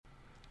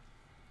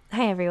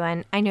Hi,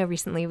 everyone. I know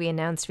recently we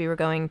announced we were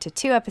going to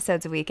 2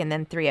 episodes a week and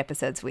then 3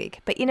 episodes a week.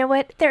 But you know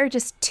what? There are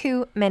just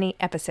too many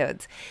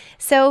episodes.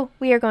 So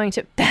we are going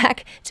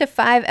back to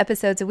 5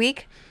 episodes a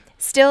week.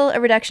 Still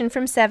a reduction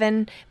from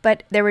 7,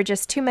 but there were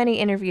just too many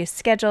interviews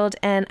scheduled,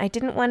 and I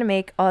didn't want to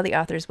make all the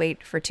authors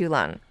wait for too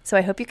long. So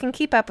I hope you can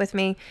keep up with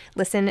me.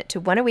 Listen to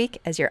 1 a week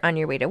as you're on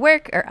your way to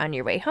work or on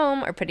your way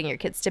home or putting your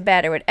kids to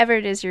bed or whatever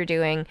it is you're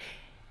doing.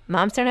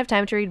 Moms Don't Have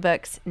Time to Read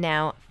Books,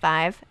 now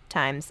 5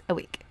 times a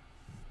week.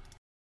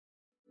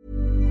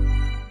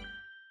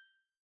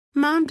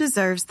 Mom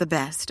deserves the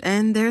best,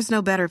 and there's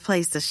no better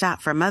place to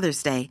shop for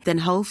Mother's Day than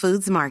Whole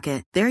Foods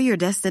Market. They're your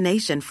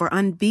destination for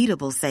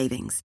unbeatable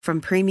savings, from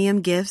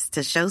premium gifts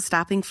to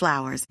show-stopping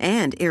flowers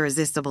and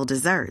irresistible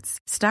desserts.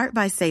 Start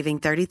by saving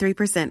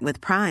 33% with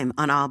Prime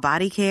on all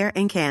body care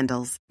and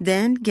candles.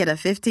 Then get a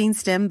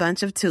 15-stem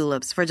bunch of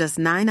tulips for just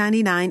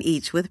 $9.99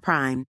 each with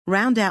Prime.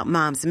 Round out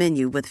Mom's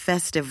menu with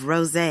festive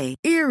rosé,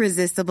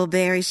 irresistible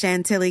berry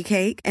chantilly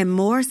cake, and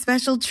more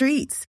special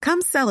treats.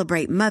 Come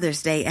celebrate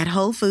Mother's Day at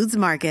Whole Foods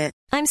Market.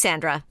 I'm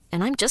Sandra,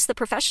 and I'm just the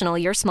professional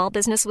your small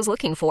business was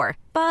looking for.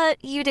 But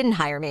you didn't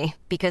hire me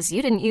because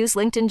you didn't use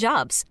LinkedIn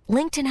Jobs.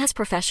 LinkedIn has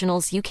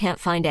professionals you can't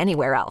find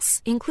anywhere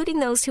else, including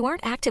those who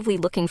aren't actively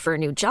looking for a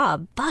new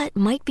job, but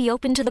might be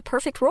open to the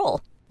perfect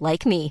role,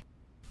 like me.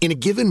 In a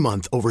given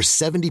month, over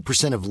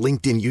 70% of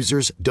LinkedIn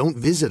users don't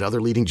visit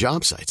other leading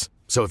job sites.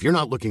 So if you're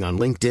not looking on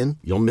LinkedIn,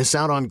 you'll miss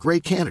out on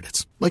great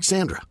candidates, like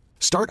Sandra.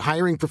 Start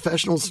hiring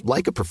professionals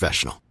like a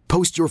professional.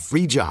 Post your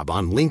free job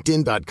on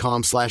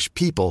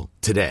linkedin.com/people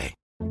today.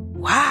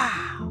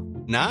 Wow.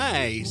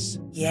 Nice.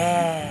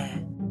 Yeah.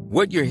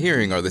 What you're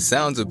hearing are the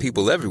sounds of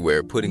people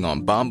everywhere putting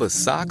on Bombas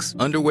socks,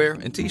 underwear,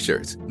 and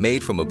T-shirts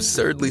made from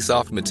absurdly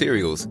soft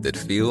materials that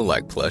feel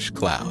like plush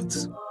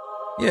clouds.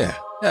 Yeah,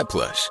 that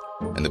plush.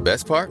 And the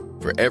best part?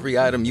 For every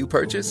item you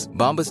purchase,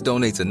 Bombas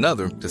donates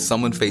another to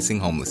someone facing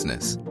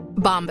homelessness.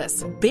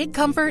 Bombas. Big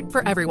comfort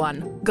for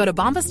everyone. Go to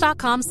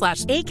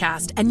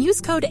bombas.com/ACAST and use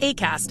code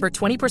ACAST for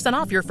 20%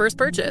 off your first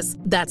purchase.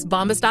 That's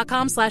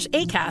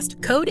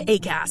bombas.com/ACAST, code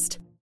ACAST.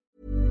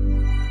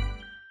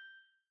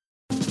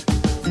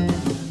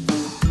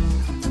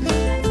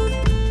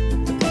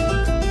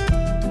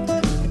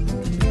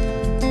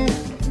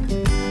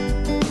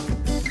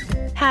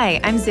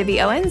 Hi, I'm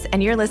Zibby Owens,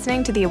 and you're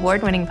listening to the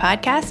award-winning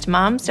podcast,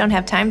 Moms Don't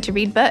Have Time to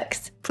Read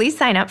Books. Please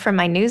sign up for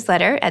my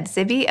newsletter at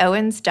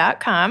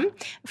zibbyowens.com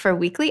for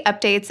weekly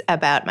updates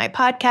about my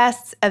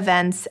podcasts,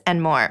 events,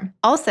 and more.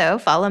 Also,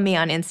 follow me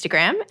on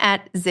Instagram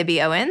at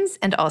zibbyowens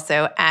and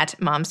also at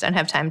Moms Don't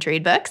Have Time to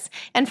Read Books.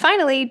 And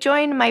finally,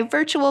 join my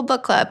virtual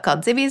book club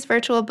called Zibby's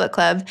Virtual Book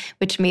Club,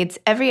 which meets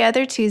every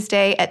other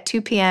Tuesday at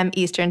 2 p.m.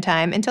 Eastern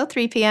Time until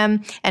 3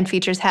 p.m. and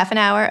features half an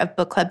hour of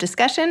book club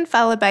discussion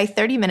followed by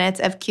 30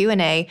 minutes of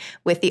Q&A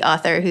with the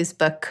author whose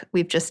book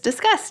we've just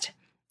discussed.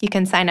 You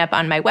can sign up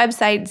on my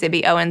website,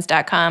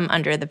 zibbyowens.com,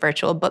 under the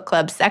Virtual Book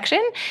Club section,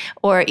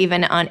 or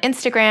even on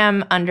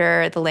Instagram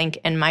under the link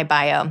in my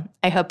bio.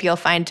 I hope you'll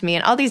find me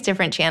in all these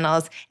different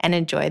channels and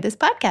enjoy this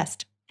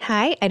podcast.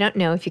 Hi, I don't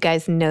know if you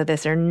guys know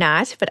this or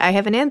not, but I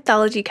have an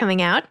anthology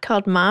coming out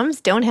called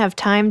Moms Don't Have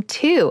Time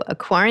To, a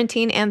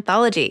quarantine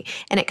anthology.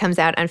 And it comes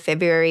out on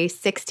February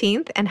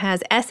 16th and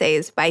has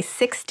essays by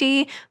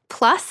 60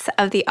 plus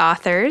of the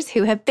authors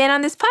who have been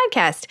on this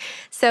podcast.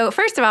 So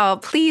first of all,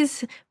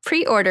 please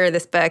pre-order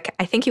this book.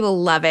 I think you will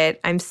love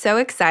it. I'm so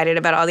excited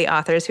about all the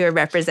authors who are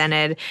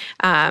represented.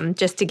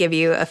 Just to give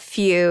you a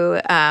few,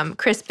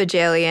 Chris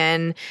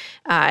Bajalian,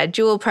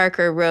 Jewel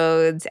Parker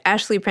Rhodes,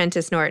 Ashley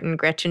Prentice Norton,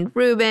 Gretchen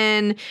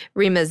Rubin,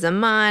 Rima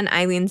Zaman,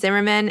 Eileen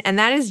Zimmerman, and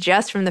that is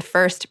just from the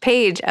first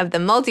page of the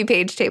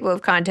multi-page table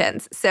of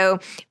contents. So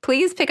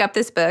please pick up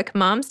this book,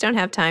 Moms Don't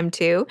Have Time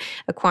To,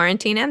 a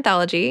quarantine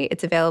anthology.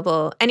 It's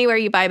available anywhere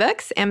you buy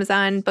books,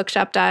 Amazon,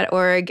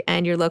 bookshop.org,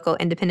 and your local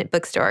independent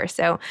bookstore.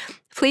 So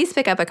please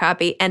pick up a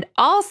copy. And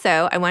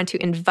also, I want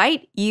to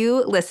invite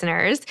you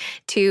listeners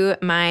to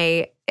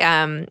my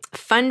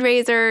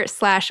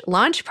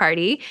fundraiser/launch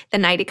party the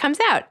night it comes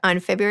out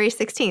on February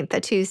 16th, a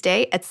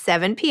Tuesday at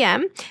 7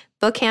 p.m.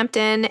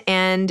 Bookhampton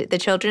and the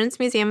Children's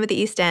Museum of the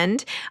East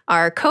End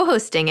are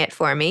co-hosting it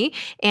for me,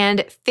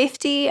 and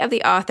 50 of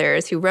the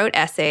authors who wrote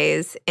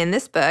essays in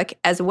this book,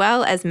 as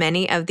well as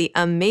many of the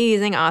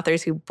amazing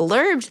authors who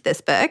blurbed this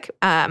book,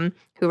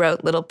 who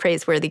wrote little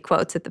praiseworthy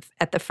quotes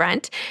at the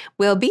front,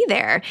 will be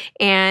there,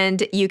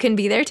 and you can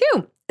be there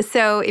too.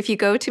 So if you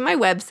go to my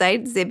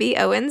website,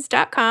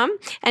 zibbyowens.com,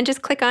 and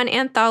just click on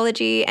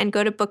Anthology and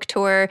go to Book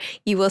Tour,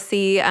 you will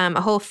see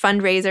a whole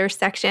fundraiser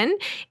section.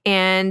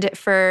 And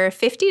for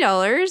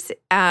 $50,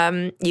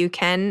 you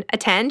can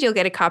attend. You'll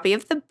get a copy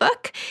of the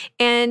book,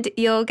 and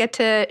you'll get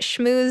to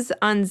schmooze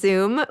on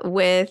Zoom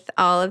with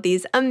all of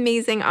these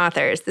amazing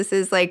authors. This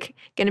is like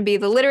going to be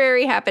the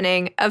literary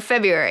happening of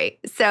February.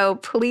 So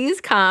please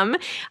come.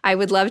 I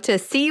would love to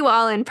see you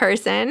all in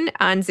person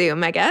on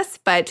Zoom, I guess,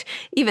 but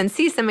even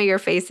see some of your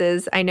faces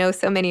faces. I know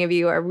so many of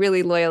you are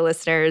really loyal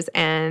listeners,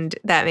 and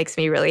that makes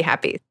me really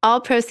happy.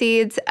 All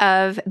proceeds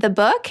of the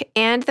book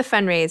and the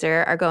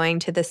fundraiser are going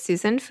to the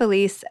Susan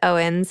Felice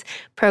Owens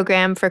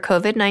Program for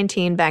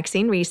COVID-19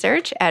 Vaccine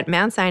Research at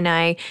Mount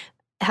Sinai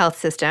Health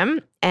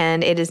System.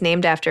 And it is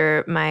named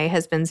after my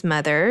husband's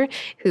mother,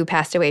 who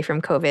passed away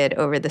from COVID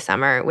over the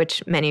summer,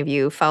 which many of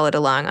you followed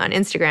along on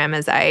Instagram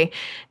as I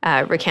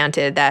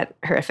recounted that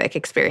horrific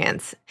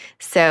experience.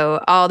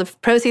 So all the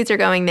proceeds are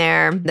going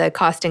there. The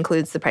cost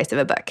includes the price of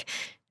a book.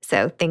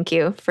 So thank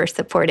you for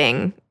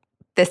supporting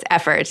this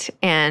effort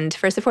and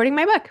for supporting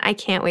my book. I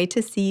can't wait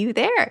to see you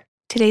there.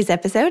 Today's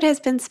episode has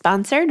been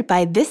sponsored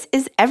by This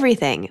Is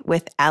Everything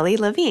with Ali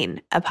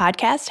Levine, a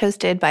podcast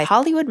hosted by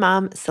Hollywood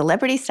mom,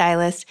 celebrity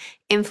stylist,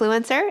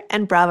 influencer,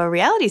 and Bravo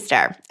reality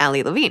star,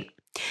 Ali Levine.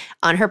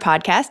 On her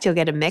podcast, you'll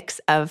get a mix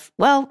of,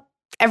 well,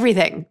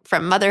 everything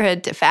from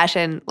motherhood to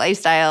fashion,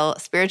 lifestyle,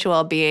 spiritual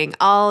well-being,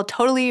 all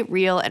totally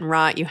real and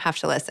raw. You have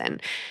to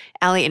listen.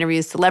 Ali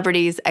interviews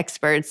celebrities,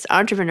 experts,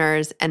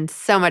 entrepreneurs, and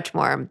so much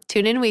more.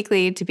 Tune in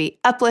weekly to be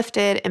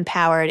uplifted,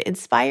 empowered,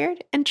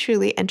 inspired, and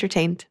truly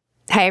entertained.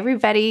 Hi,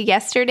 everybody.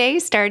 Yesterday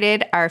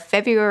started our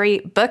February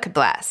book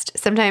blast.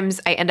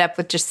 Sometimes I end up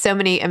with just so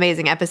many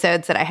amazing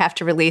episodes that I have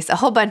to release a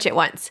whole bunch at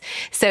once.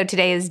 So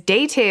today is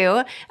day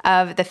 2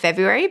 of the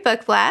February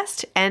book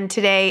blast, and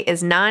today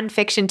is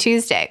Nonfiction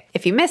Tuesday.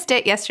 If you missed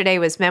it, yesterday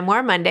was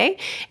Memoir Monday,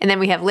 and then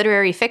we have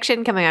literary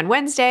fiction coming on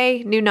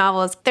Wednesday, new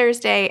novels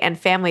Thursday, and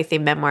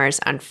family-themed memoirs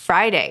on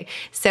Friday.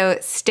 So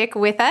stick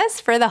with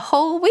us for the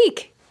whole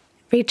week.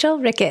 Rachel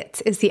Ricketts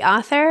is the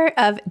author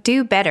of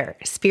Do Better,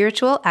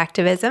 Spiritual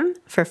Activism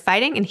for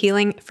Fighting and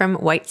Healing from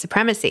White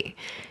Supremacy.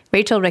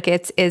 Rachel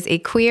Ricketts is a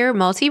queer,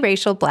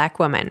 multiracial Black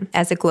woman.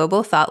 As a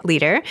global thought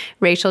leader,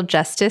 racial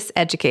justice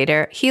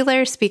educator,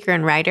 healer, speaker,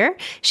 and writer,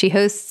 she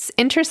hosts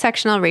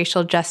intersectional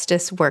racial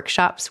justice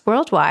workshops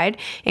worldwide,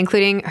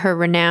 including her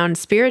renowned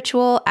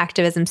Spiritual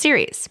Activism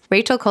series.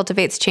 Rachel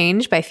cultivates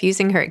change by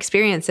fusing her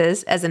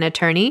experiences as an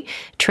attorney,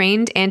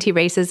 trained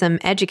anti-racism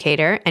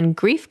educator, and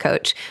grief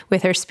coach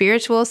with her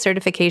spiritual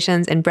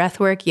certifications in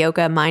breathwork,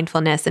 yoga,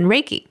 mindfulness, and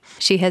Reiki.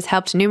 She has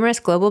helped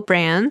numerous global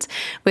brands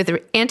with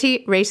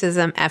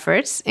anti-racism efforts,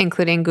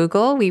 including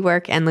Google,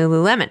 WeWork, and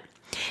Lululemon.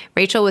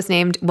 Rachel was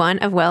named one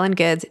of Well &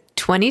 Good's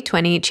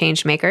 2020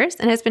 Changemakers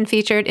and has been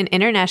featured in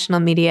international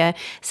media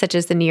such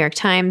as the New York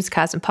Times,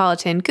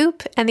 Cosmopolitan,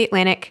 Goop, and The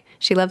Atlantic.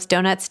 She loves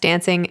donuts,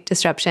 dancing,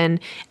 disruption,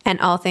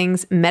 and all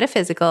things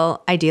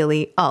metaphysical,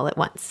 ideally all at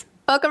once.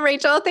 Welcome,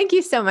 Rachel. Thank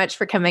you so much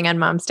for coming on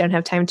Moms Don't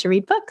Have Time to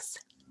Read Books.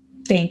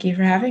 Thank you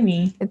for having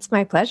me. It's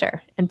my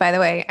pleasure. And by the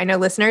way, I know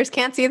listeners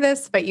can't see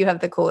this, but you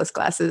have the coolest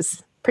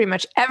glasses pretty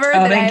much ever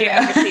that I've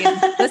ever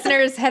seen.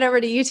 Listeners, head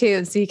over to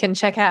YouTube so you can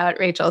check out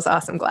Rachel's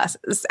awesome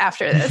glasses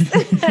after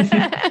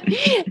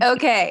this.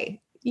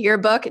 Okay, your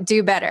book,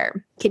 Do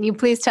Better. Can you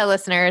please tell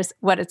listeners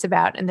what it's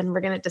about? And then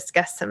we're going to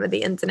discuss some of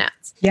the ins and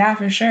outs. Yeah,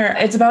 for sure.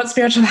 It's about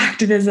spiritual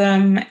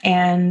activism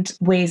and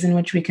ways in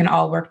which we can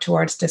all work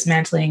towards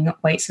dismantling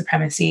white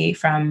supremacy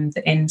from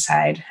the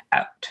inside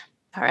out.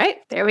 All right,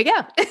 there we go.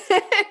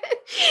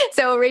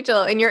 So,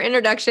 Rachel, in your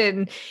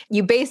introduction,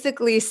 you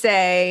basically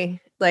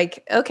say,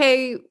 like,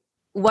 okay,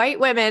 white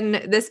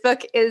women, this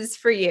book is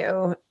for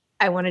you.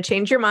 I want to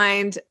change your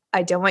mind.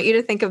 I don't want you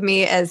to think of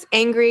me as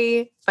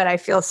angry, but I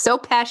feel so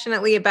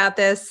passionately about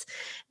this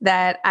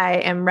that I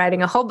am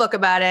writing a whole book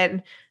about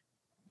it.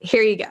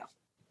 Here you go.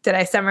 Did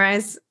I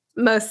summarize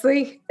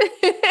mostly?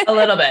 A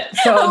little bit.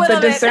 So the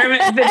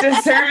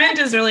discernment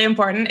is really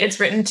important. It's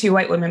written to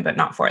white women, but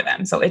not for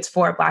them. So it's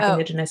for Black,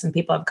 Indigenous, and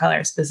people of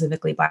color,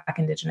 specifically Black,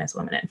 Indigenous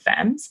women and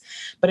femmes,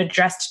 but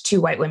addressed to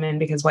white women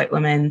because white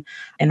women,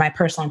 in my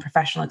personal and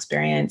professional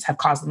experience, have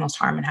caused the most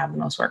harm and have the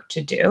most work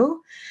to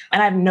do.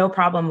 And I have no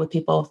problem with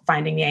people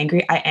finding me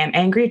angry. I am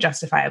angry,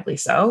 justifiably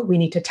so. We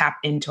need to tap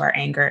into our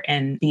anger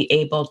and be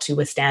able to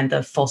withstand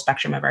the full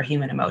spectrum of our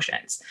human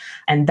emotions.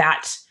 And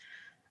that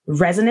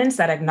resonance,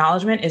 that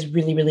acknowledgement is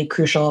really, really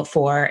crucial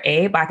for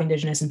Black,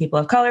 Indigenous, and people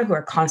of color who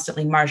are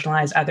constantly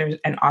marginalized, others,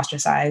 and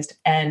ostracized.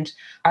 And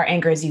our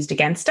anger is used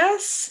against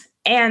us.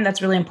 And that's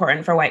really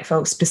important for white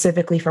folks,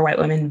 specifically for white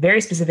women,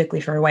 very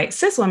specifically for white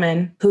cis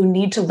women who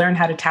need to learn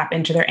how to tap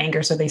into their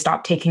anger so they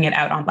stop taking it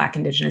out on Black,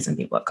 Indigenous, and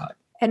people of color.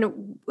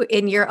 And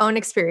in your own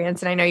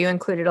experience, and I know you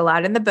included a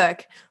lot in the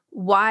book,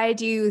 why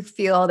do you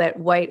feel that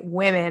white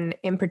women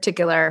in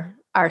particular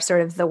are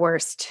sort of the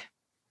worst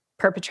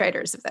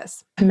perpetrators of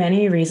this?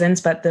 Many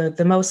reasons, but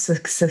the most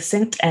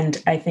succinct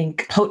and I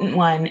think potent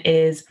one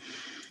is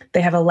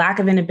they have a lack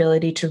of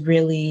inability to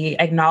really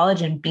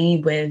acknowledge and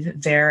be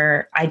with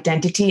their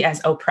identity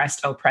as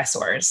oppressed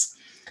oppressors.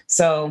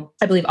 So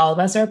I believe all of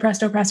us are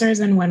oppressed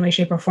oppressors in one way,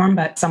 shape, or form,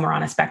 but somewhere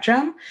on a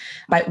spectrum.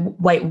 But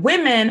white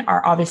women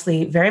are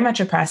obviously very much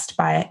oppressed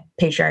by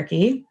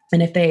patriarchy.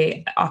 And if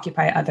they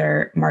occupy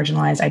other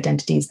marginalized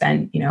identities,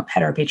 then,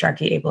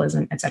 heteropatriarchy,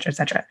 ableism, et cetera, et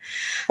cetera.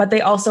 But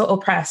they also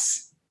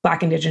oppress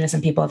Black, Indigenous,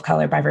 and people of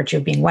color by virtue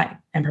of being white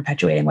and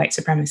perpetuating white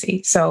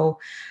supremacy. So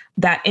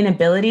that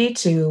inability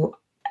to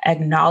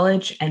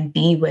acknowledge and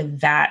be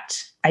with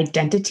that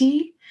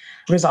identity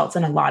results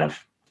in a lot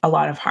of a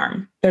lot of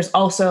harm. There's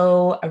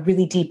also a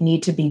really deep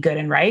need to be good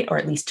and right, or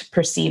at least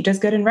perceived as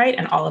good and right.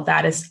 And all of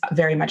that is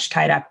very much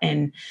tied up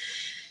in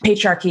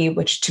patriarchy,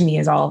 which to me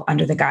is all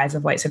under the guise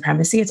of white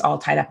supremacy. It's all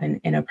tied up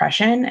in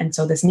oppression. And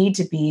so this need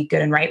to be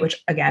good and right,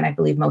 which again, I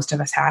believe most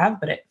of us have,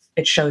 but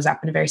it shows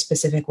up in a very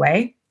specific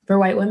way for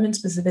white women,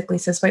 specifically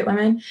cis white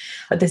women.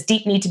 But this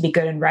deep need to be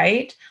good and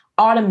right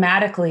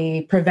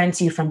automatically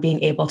prevents you from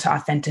being able to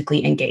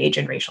authentically engage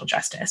in racial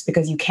justice,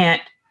 because you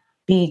can't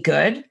be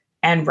good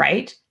and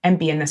right and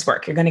be in this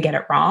work. You're going to get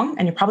it wrong,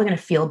 and you're probably going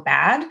to feel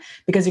bad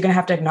because you're going to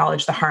have to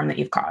acknowledge the harm that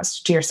you've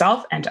caused to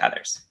yourself and to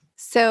others.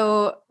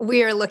 So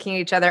we are looking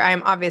at each other.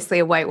 I'm obviously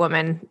a white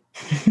woman.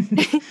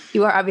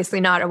 You are obviously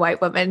not a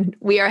white woman.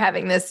 We are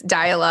having this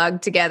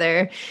dialogue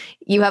together.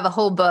 You have a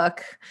whole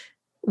book.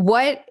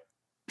 What,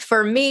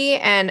 for me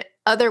and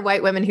other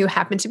white women who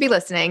happen to be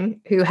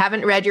listening, who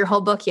haven't read your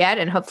whole book yet,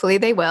 and hopefully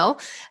they will,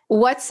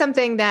 what's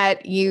something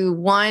that you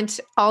want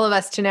all of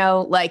us to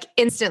know, like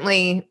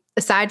instantly,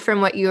 aside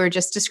from what you were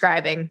just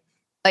describing?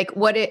 Like,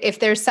 what if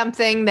there's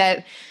something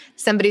that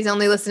somebody's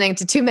only listening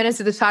to 2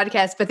 minutes of this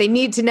podcast, but they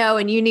need to know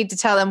and you need to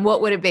tell them,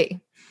 what would it be?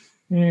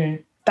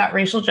 That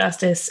racial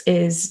justice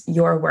is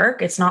your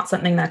work. It's not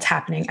something that's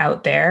happening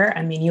out there.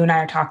 I mean, you and I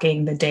are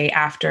talking the day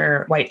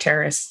after white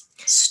terrorists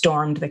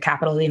stormed the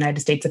Capitol of the United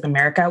States of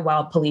America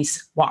while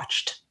police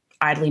watched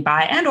idly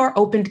by and or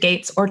opened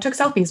gates or took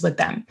selfies with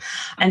them.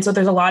 And so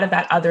there's a lot of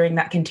that othering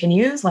that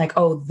continues, like,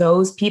 oh,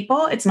 those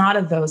people, it's not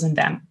a those and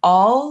them.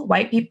 All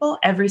white people,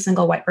 every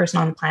single white person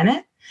on the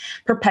planet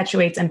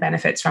perpetuates and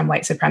benefits from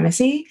white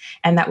supremacy.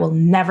 And that will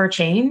never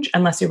change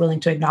unless you're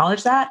willing to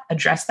acknowledge that,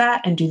 address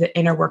that, and do the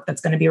inner work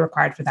that's going to be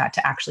required for that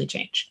to actually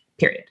change,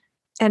 period.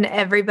 And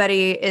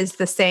everybody is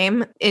the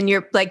same in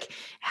your, like,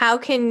 how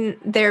can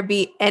there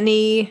be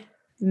any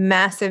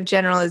massive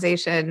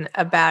generalization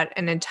about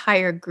an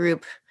entire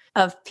group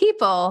of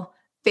people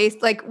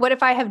based, like, what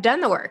if I have done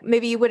the work?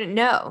 Maybe you wouldn't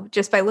know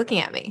just by looking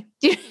at me.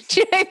 Do you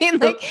know what I mean?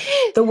 Like,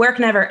 the work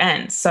never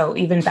ends. So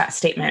even that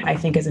statement, I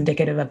think, is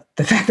indicative of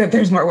the fact that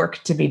there's more work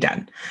to be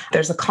done.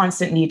 There's a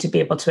constant need to be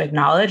able to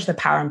acknowledge the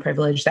power and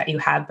privilege that you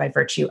have by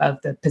virtue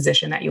of the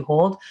position that you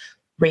hold,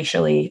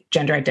 racially,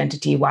 gender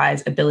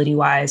identity-wise,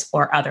 ability-wise,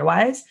 or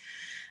otherwise.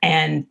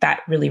 And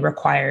that really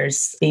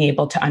requires being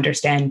able to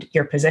understand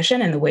your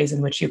position and the ways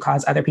in which you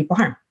cause other people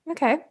harm.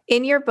 Okay.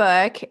 In your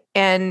book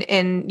and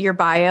in your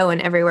bio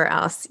and everywhere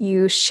else,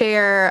 you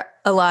share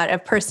a lot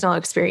of personal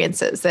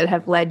experiences that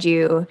have led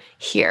you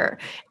here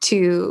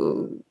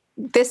to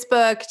this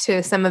book,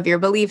 to some of your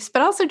beliefs,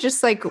 but also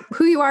just like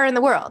who you are in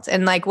the world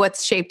and like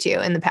what's shaped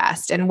you in the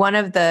past. And one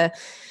of the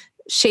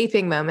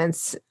shaping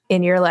moments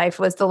in your life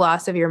was the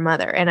loss of your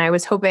mother. And I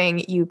was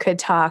hoping you could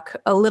talk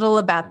a little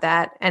about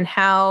that and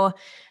how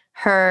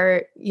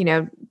her,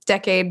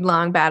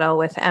 decade-long battle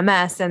with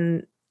MS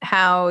and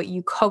how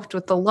you coped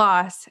with the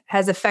loss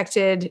has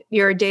affected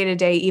your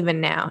day-to-day even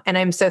now. And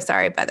I'm so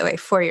sorry, by the way,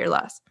 for your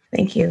loss.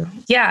 Thank you.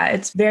 Yeah,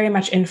 it's very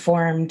much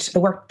informed the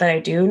work that I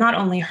do, not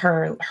only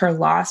her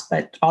loss,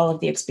 but all of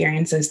the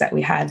experiences that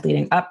we had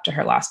leading up to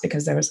her loss,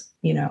 because there was,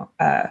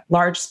 a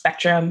large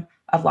spectrum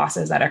of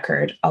losses that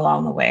occurred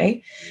along the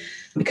way.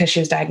 Because she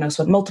was diagnosed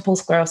with multiple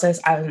sclerosis,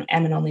 I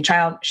am an only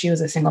child. She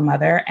was a single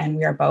mother, and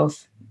we are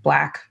both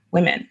Black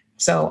women.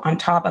 So on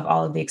top of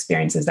all of the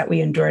experiences that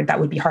we endured, that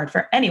would be hard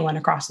for anyone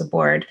across the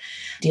board,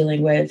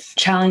 dealing with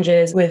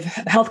challenges with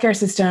the healthcare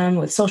system,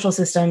 with social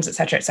systems, et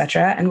cetera, et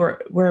cetera. And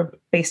we're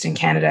based in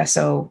Canada,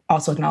 so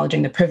also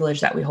acknowledging the privilege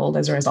that we hold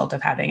as a result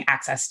of having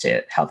access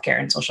to healthcare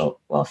and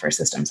social welfare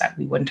systems that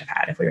we wouldn't have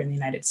had if we were in the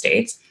United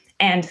States.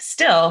 And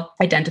still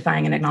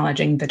identifying and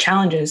acknowledging the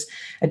challenges,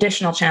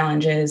 additional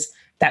challenges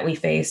that we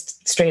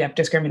faced, straight up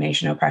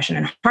discrimination, oppression,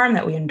 and harm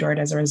that we endured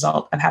as a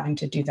result of having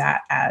to do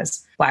that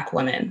as Black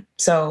women.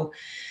 So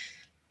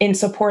in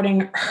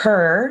supporting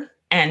her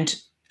and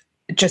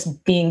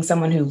just being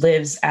someone who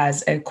lives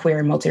as a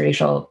queer,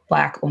 multiracial,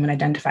 Black woman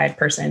identified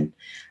person,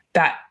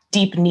 that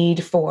deep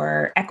need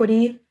for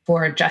equity,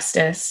 for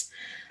justice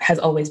has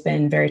always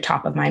been very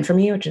top of mind for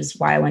me, which is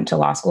why I went to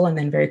law school and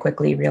then very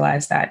quickly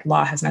realized that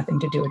law has nothing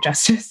to do with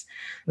justice,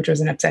 which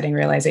was an upsetting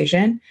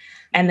realization.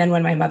 And then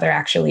when my mother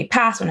actually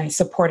passed, when I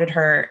supported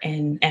her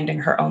in ending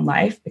her own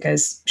life,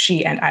 because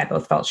she and I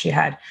both felt she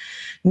had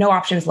no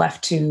options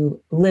left to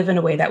live in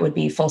a way that would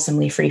be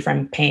fulsomely free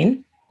from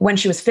pain. When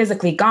she was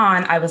physically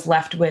gone, I was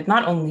left with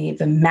not only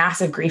the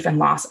massive grief and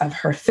loss of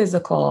her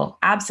physical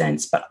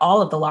absence, but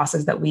all of the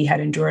losses that we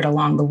had endured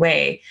along the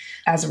way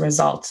as a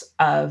result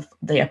of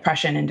the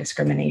oppression and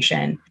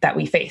discrimination that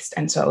we faced.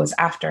 And so it was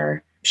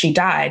after she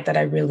died that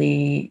I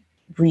really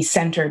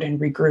recentered and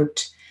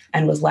regrouped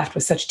and was left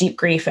with such deep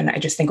grief. And I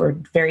just think we're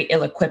very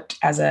ill-equipped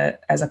as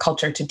a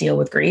culture to deal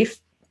with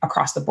grief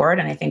across the board.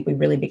 And I think we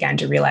really began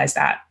to realize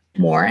that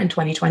more in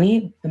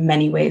 2020, the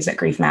many ways that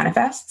grief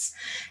manifests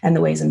and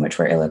the ways in which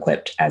we're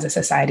ill-equipped as a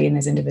society and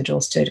as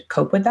individuals to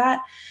cope with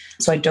that.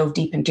 So I dove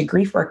deep into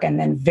grief work, and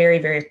then very,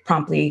 very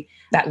promptly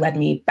that led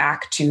me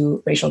back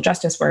to racial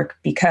justice work,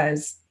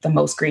 because the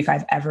most grief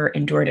I've ever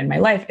endured in my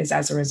life is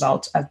as a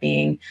result of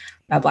being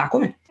a Black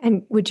woman.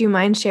 And would you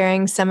mind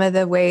sharing some of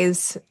the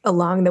ways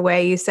along the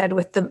way, you said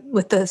with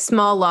the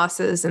small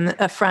losses and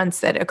the affronts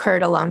that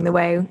occurred along the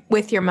way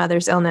with your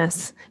mother's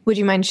illness? Would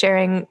you mind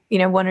sharing,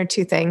 one or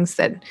two things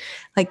that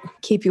like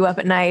keep you up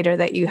at night or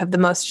that you have the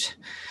most,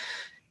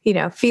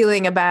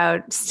 feeling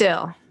about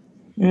still?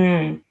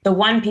 The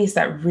one piece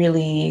that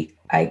really,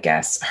 I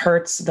guess,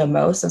 hurts the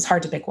most, it's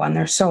hard to pick one.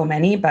 There's so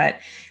many, but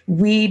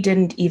we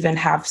didn't even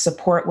have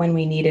support when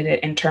we needed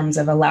it in terms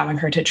of allowing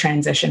her to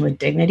transition with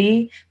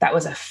dignity. That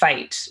was a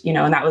fight,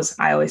 and that was,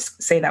 I always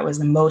say that was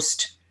the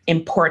most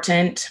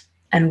important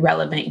and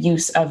relevant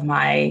use of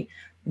my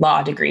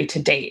law degree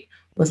to date,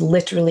 was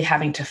literally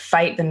having to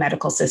fight the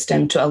medical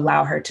system to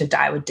allow her to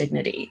die with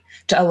dignity,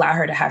 to allow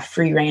her to have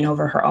free reign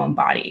over her own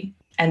body.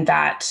 And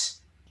that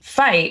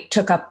fight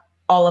took up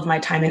all of my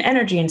time and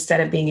energy instead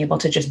of being able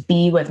to just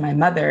be with my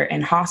mother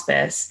in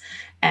hospice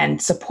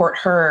and support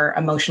her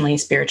emotionally,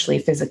 spiritually,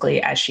 physically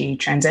as she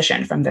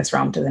transitioned from this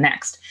realm to the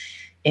next.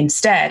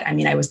 Instead,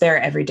 I was there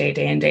every day,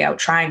 day in, day out,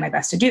 trying my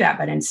best to do that.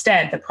 But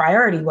instead, the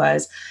priority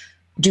was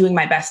doing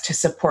my best to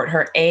support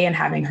her, and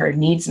having her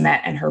needs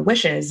met and her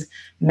wishes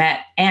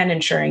met, and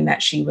ensuring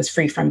that she was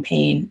free from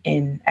pain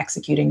in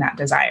executing that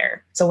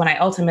desire. So when I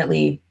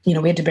ultimately, we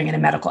had to bring in a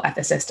medical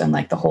ethicist and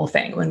like the whole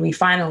thing, when we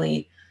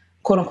finally,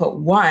 quote unquote,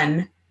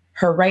 won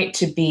her right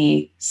to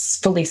be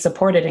fully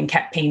supported and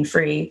kept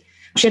pain-free,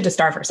 she had to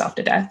starve herself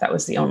to death. That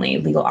was the only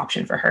legal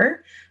option for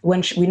her.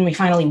 When we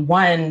finally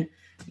won,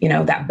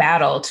 that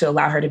battle to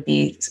allow her to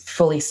be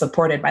fully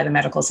supported by the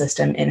medical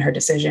system in her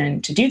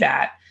decision to do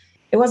that,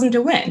 it wasn't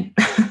a win.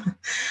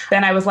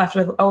 Then I was left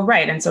with, oh,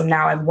 right. And so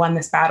now I've won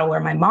this battle where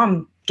my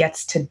mom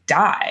gets to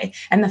die.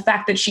 And the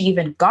fact that she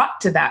even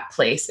got to that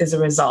place is a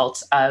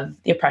result of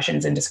the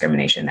oppressions and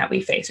discrimination that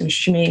we face. And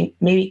she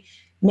may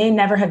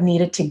never have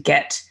needed to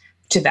get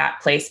to that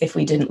place if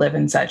we didn't live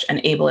in such an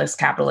ableist,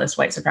 capitalist,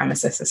 white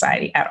supremacist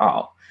society at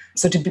all.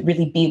 So to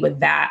really be with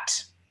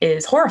that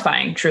is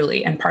horrifying,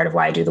 truly, and part of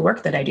why I do the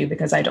work that I do,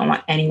 because I don't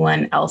want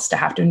anyone else to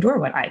have to endure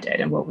what I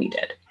did and what we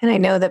did. And I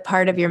know that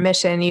part of your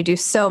mission, you do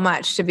so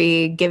much to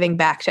be giving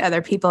back to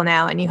other people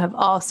now, and you have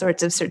all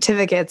sorts of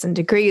certificates and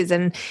degrees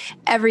and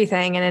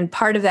everything. And then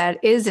part of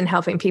that is in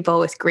helping people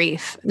with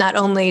grief, not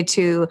only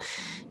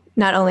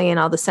in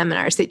all the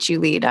seminars that you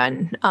lead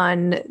on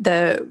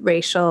the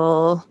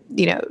racial,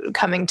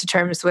 coming to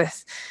terms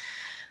with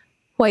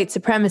white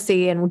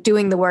supremacy and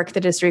doing the work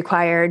that is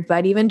required,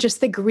 but even just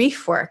the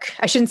grief work.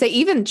 I shouldn't say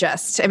even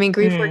just,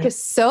 grief work is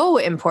so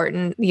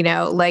important,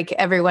 like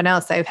everyone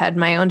else. I've had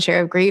my own share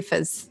of grief,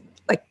 as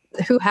like,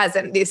 who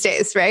hasn't these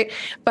days, right?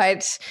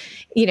 But,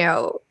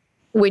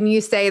 when you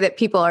say that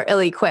people are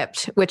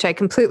ill-equipped, which I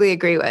completely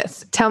agree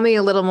with, tell me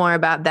a little more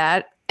about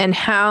that and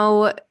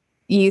how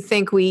you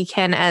think we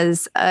can,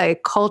 as a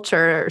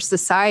culture or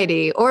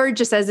society, or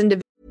just as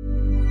individuals.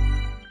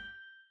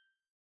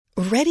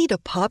 Ready to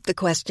pop the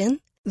question?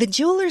 The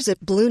jewelers at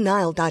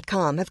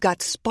BlueNile.com have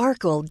got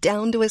sparkle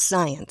down to a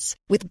science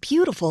with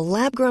beautiful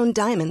lab-grown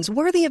diamonds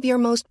worthy of your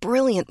most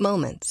brilliant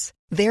moments.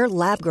 Their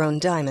lab-grown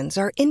diamonds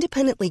are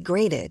independently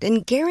graded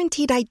and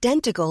guaranteed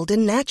identical to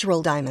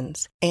natural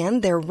diamonds,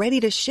 and they're ready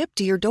to ship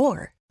to your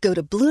door. Go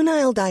to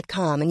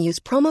BlueNile.com and use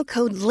promo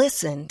code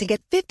LISTEN to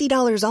get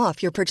 $50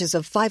 off your purchase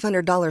of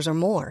 $500 or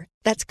more.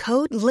 That's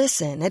code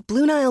LISTEN at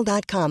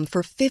BlueNile.com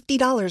for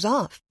 $50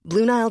 off.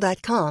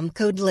 BlueNile.com,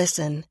 code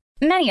LISTEN.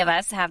 Many of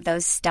us have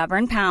those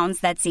stubborn pounds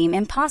that seem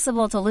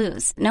impossible to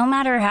lose, no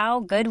matter how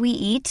good we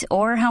eat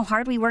or how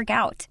hard we work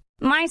out.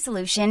 My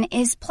solution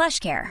is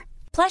PlushCare.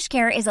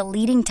 PlushCare is a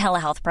leading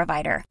telehealth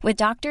provider with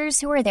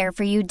doctors who are there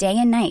for you day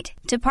and night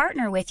to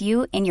partner with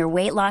you in your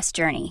weight loss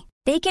journey.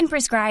 They can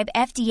prescribe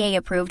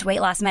FDA-approved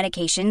weight loss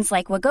medications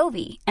like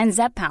Wegovy and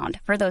Zepbound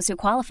for those who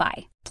qualify.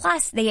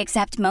 Plus, they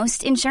accept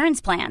most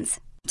insurance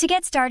plans. To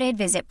get started,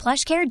 visit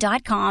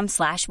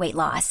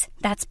plushcare.com/weightloss.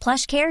 That's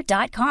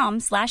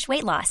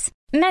plushcare.com/weightloss.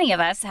 Many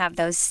of us have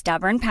those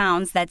stubborn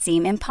pounds that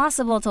seem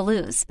impossible to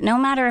lose, no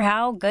matter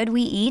how good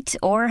we eat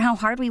or how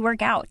hard we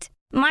work out.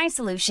 My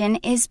solution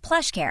is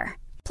PlushCare.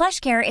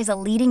 PlushCare is a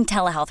leading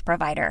telehealth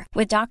provider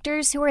with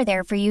doctors who are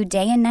there for you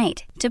day and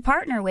night to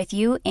partner with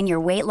you in your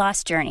weight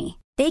loss journey.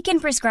 They can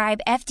prescribe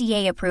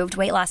FDA-approved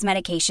weight loss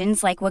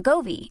medications like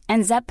Wegovy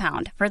and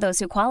Zepbound for those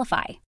who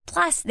qualify.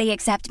 Plus, they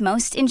accept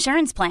most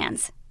insurance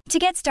plans. To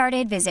get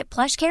started, visit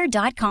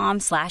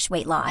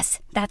plushcare.com/weightloss.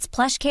 That's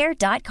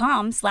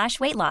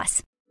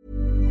plushcare.com/weightloss.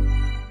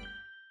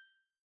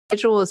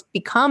 Individuals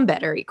become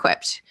better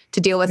equipped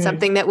to deal with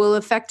something that will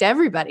affect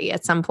everybody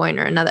at some point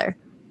or another.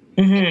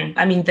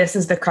 This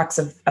is the crux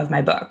of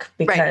my book,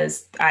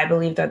 because I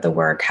believe that the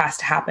work has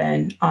to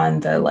happen on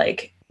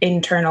the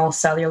internal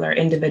cellular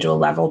individual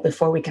level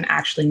before we can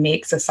actually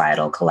make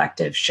societal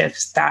collective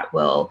shifts that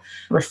will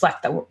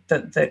reflect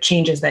the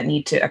changes that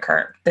need to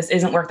occur. This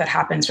isn't work that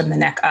happens from the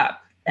neck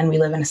up. And we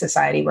live in a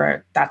society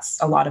where that's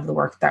a lot of the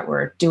work that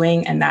we're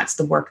doing. And that's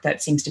the work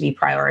that seems to be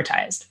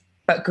prioritized.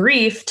 But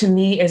grief to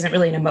me isn't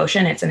really an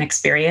emotion. It's an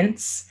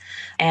experience.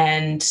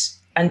 And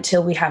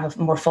until we have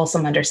a more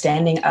fulsome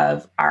understanding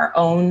of our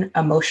own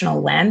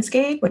emotional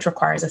landscape, which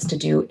requires us to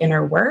do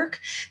inner work,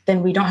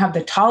 then we don't have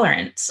the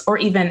tolerance or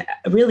even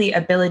really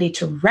ability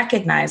to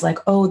recognize like,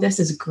 oh, this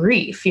is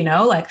grief,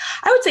 Like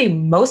I would say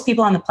most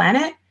people on the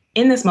planet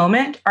in this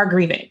moment are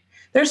grieving.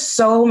 There's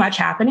so much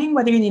happening,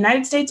 whether you're in the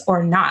United States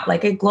or not,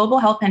 like a global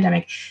health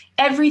pandemic,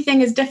 everything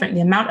is different.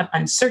 The amount of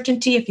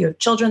uncertainty, if you have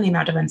children, the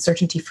amount of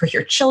uncertainty for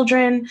your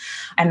children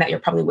and that you're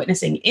probably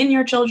witnessing in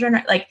your children,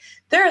 right? Like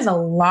there is a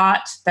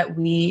lot that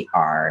we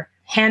are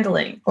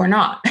handling or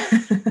not,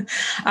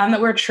 that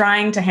we're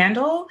trying to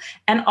handle.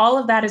 And all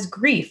of that is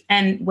grief.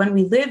 And when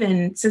we live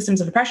in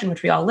systems of oppression,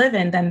 which we all live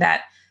in, then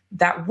that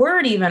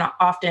word even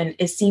often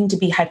is seen to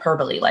be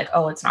hyperbole, like,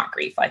 oh, it's not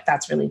grief, like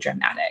that's really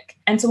dramatic.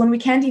 And so when we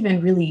can't even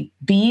really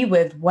be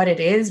with what it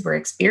is we're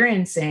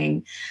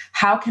experiencing,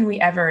 how can we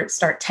ever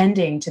start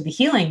tending to the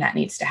healing that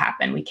needs to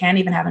happen? We can't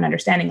even have an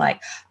understanding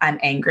like, I'm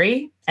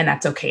angry and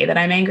that's okay that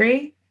I'm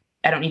angry.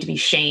 I don't need to be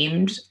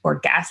shamed or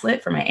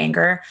gaslit for my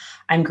anger.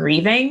 I'm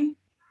grieving.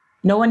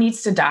 No one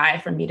needs to die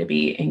for me to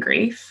be in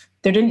grief.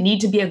 There didn't need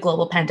to be a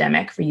global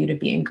pandemic for you to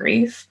be in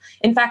grief.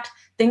 In fact,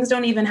 things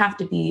don't even have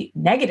to be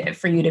negative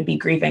for you to be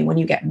grieving. When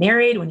you get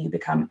married, when you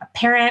become a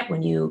parent,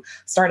 when you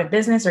start a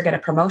business or get a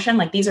promotion,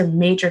 like these are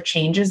major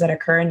changes that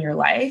occur in your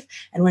life.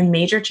 And when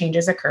major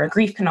changes occur,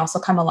 grief can also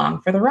come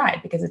along for the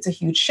ride because it's a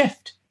huge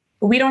shift.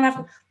 But we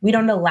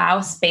don't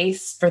allow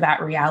space for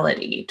that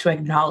reality to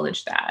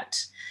acknowledge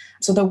that.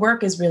 So the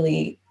work is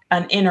really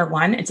an inner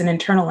one. It's an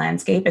internal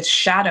landscape. It's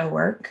shadow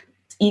work.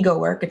 Ego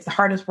work. It's the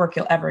hardest work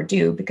you'll ever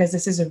do because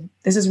this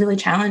is really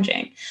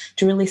challenging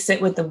to really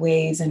sit with the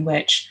ways in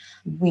which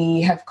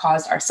we have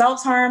caused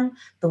ourselves harm,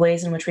 the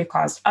ways in which we've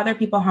caused other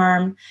people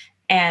harm,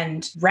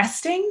 and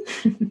resting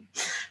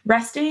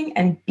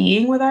and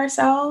being with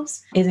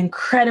ourselves is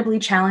incredibly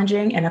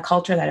challenging in a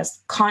culture that is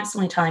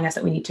constantly telling us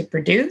that we need to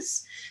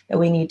produce, that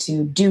we need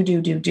to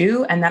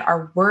do, and that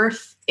our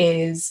worth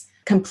is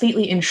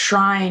completely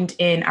enshrined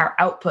in our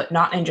output,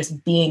 not in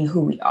just being who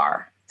we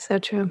are. So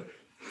true.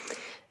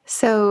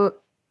 So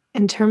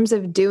in terms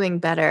of doing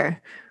better,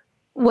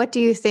 what do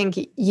you think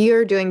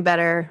you're doing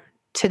better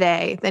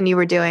today than you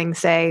were doing,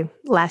 say,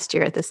 last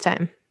year at this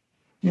time?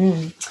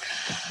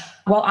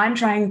 Well,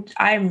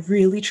 I'm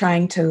really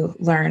trying to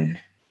learn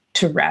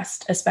to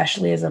rest,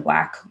 especially as a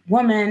Black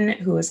woman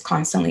who is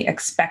constantly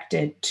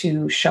expected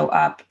to show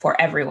up for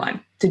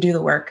everyone, to do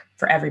the work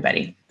for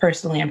everybody,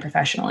 personally and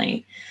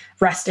professionally.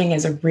 Resting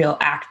is a real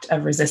act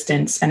of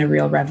resistance and a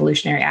real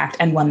revolutionary act,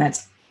 and one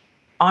that's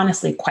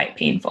honestly quite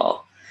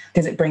painful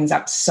because it brings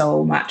up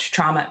so much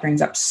trauma. It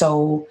brings up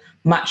so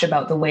much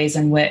about the ways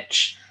in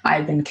which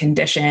I've been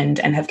conditioned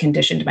and have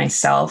conditioned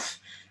myself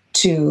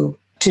to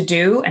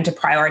do and to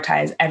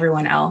prioritize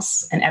everyone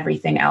else and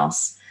everything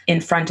else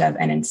in front of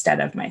and instead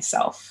of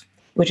myself,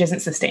 which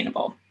isn't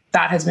sustainable.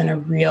 That has been a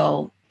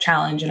real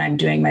challenge, and I'm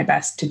doing my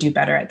best to do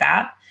better at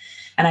that.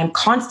 And I'm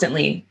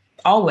constantly,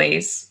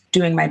 always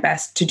doing my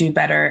best to do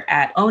better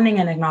at owning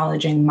and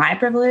acknowledging my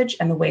privilege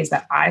and the ways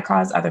that I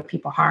cause other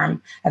people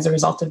harm as a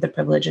result of the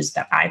privileges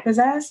that I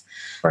possess.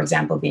 For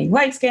example, being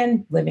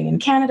light-skinned, living in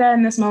Canada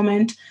in this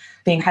moment,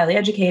 being highly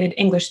educated,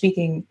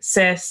 English-speaking,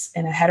 cis,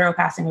 in a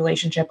hetero-passing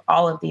relationship,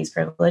 all of these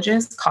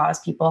privileges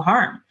cause people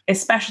harm,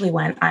 especially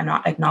when I'm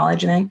not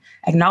acknowledging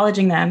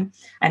them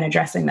and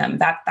addressing them.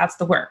 That's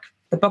the work.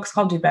 The book's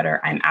called Do Better.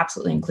 I'm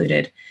absolutely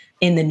included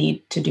in the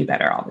need to do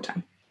better all the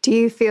time. Do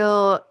you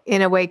feel,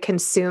 in a way,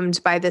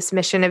 consumed by this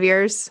mission of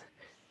yours?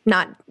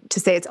 Not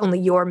to say it's only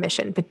your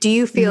mission, but do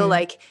you feel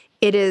like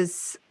it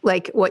is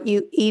like what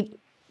you eat,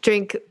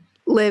 drink,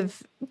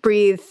 live,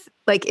 breathe?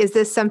 Like, is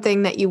this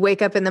something that you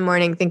wake up in the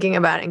morning thinking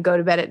about and go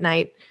to bed at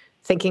night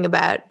thinking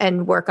about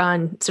and work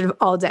on sort of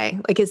all day?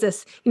 Like, is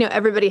this,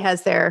 everybody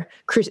has their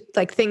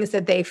like things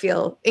that they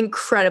feel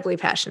incredibly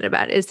passionate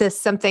about. Is this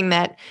something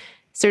that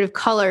sort of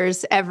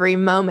colors every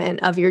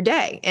moment of your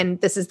day? And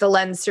this is the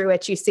lens through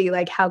which you see,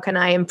 like, how can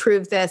I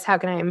improve this? How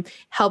can I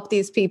help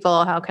these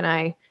people? How can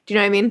I, do you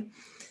know what I mean?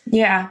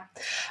 Yeah.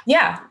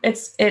 Yeah.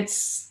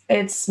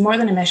 It's more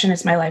than a mission.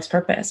 It's my life's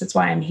purpose. It's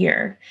why I'm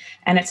here.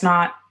 And it's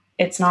not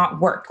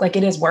work. Like,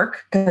 it is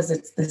work because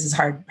this is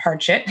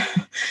hard shit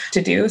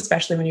to do,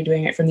 especially when you're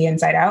doing it from the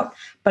inside out.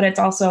 But it's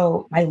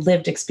also my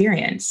lived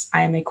experience.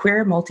 I am a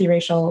queer,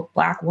 multiracial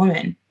Black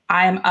woman.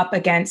 I am up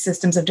against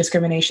systems of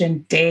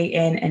discrimination day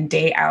in and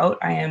day out.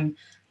 I am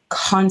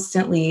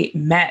constantly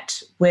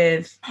met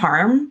with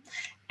harm.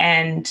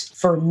 And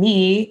for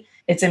me,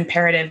 it's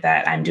imperative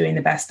that I'm doing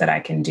the best that I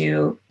can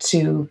do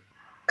to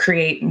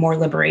create more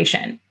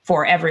liberation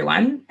for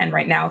everyone. And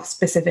right now,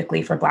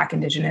 specifically for Black,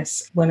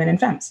 Indigenous women and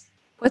femmes.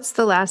 What's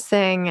the last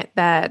thing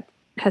that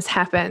has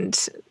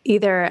happened,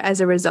 either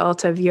as a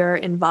result of your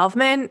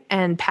involvement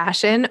and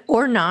passion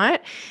or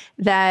not,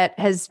 that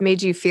has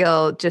made you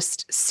feel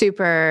just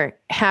super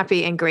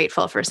happy and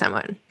grateful for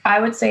someone? I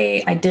would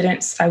say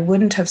I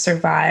wouldn't have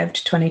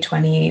survived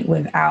 2020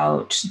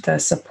 without the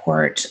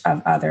support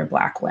of other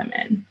Black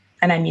women.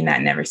 And I mean that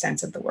in every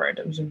sense of the word.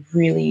 It was a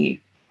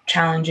really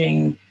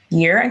challenging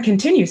year and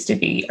continues to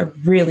be a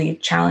really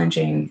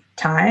challenging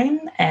time.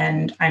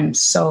 And I'm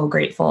so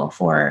grateful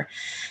for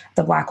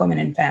the Black women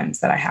and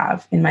femmes that I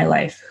have in my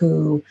life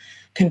who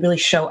can really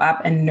show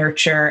up and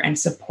nurture and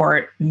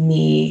support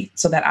me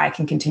so that I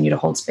can continue to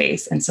hold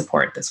space and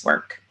support this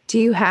work. Do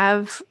you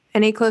have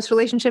any close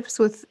relationships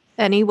with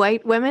any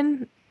white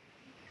women?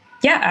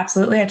 Yeah,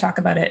 absolutely. I talk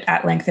about it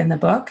at length in the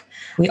book.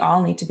 We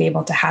all need to be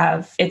able to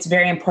have, it's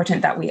very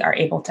important that we are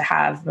able to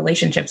have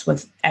relationships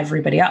with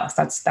everybody else.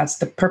 That's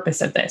the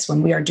purpose of this.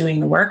 When we are doing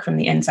the work from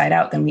the inside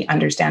out, then we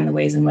understand the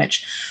ways in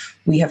which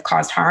we have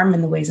caused harm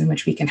and the ways in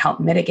which we can help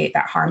mitigate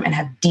that harm and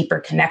have deeper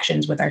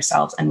connections with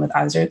ourselves and with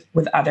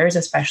others,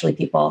 especially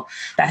people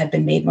that have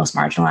been made most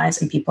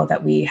marginalized and people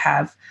that we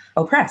have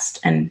oppressed.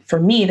 And for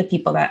me, the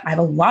people that I have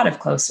a lot of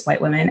close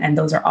white women, and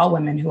those are all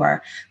women who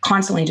are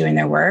constantly doing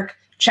their work,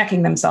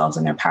 checking themselves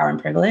and their power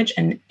and privilege,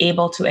 and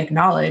able to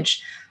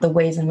acknowledge the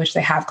ways in which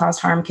they have caused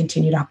harm,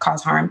 continue to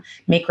cause harm,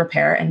 make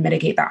repair, and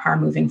mitigate that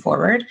harm moving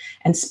forward,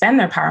 and spend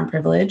their power and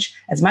privilege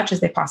as much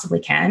as they possibly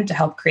can to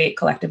help create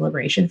collective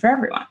liberation for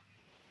everyone.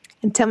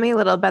 And tell me a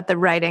little about the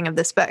writing of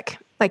this book.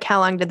 Like, how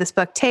long did this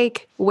book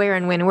take? Where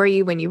and when were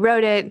you when you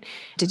wrote it?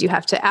 Did you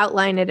have to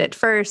outline it at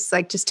first?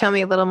 Like, just tell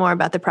me a little more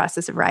about the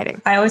process of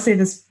writing. I always say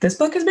this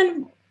book has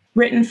been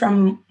written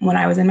from when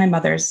I was in my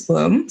mother's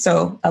womb,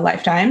 so a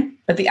lifetime.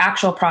 But the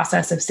actual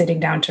process of sitting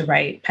down to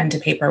write pen to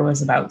paper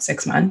was about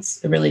 6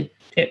 months,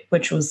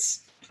 which was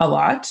a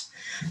lot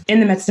in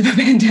the midst of a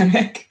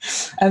pandemic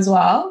as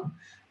well.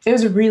 It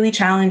was really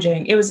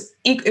challenging. It was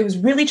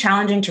really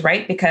challenging to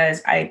write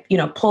because I,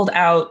 pulled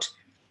out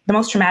the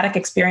most traumatic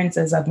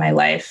experiences of my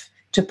life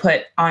to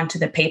put onto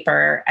the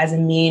paper as a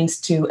means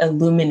to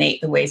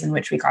illuminate the ways in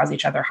which we cause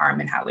each other harm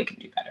and how we can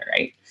do better,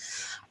 right?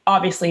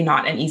 Obviously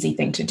not an easy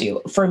thing to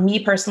do. For me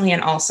personally,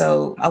 and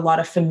also a lot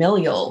of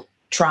familial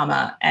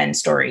trauma and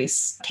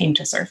stories came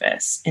to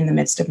surface in the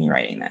midst of me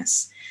writing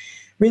this.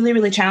 Really,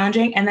 really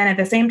challenging. And then at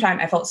the same time,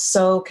 I felt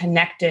so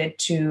connected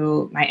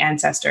to my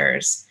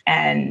ancestors.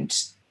 And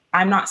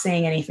I'm not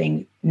saying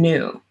anything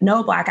new.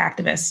 No Black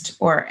activist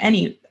or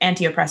any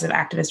anti-oppressive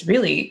activist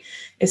really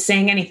is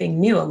saying anything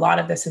new. A lot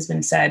of this has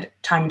been said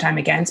time and time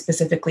again,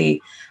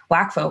 specifically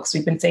Black folks.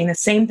 We've been saying the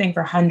same thing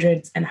for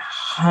hundreds and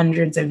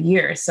hundreds of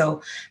years.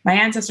 So my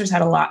ancestors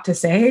had a lot to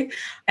say,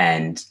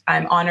 and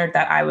I'm honored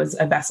that I was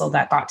a vessel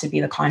that got to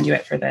be the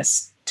conduit for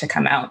this to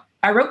come out.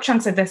 I wrote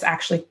chunks of this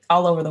actually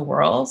all over the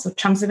world. So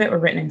chunks of it were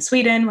written in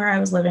Sweden, where I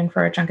was living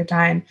for a chunk of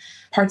time.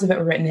 Parts of it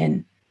were written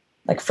in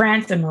like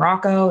France and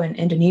Morocco and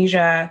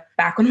Indonesia,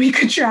 back when we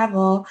could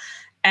travel.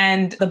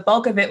 And the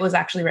bulk of it was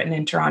actually written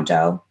in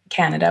Toronto,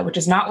 Canada, which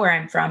is not where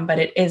I'm from, but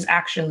it is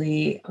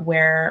actually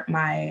where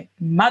my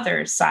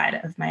mother's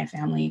side of my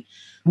family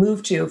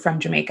moved to from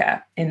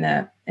Jamaica in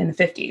the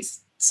 50s.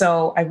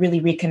 So I really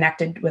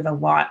reconnected with a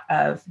lot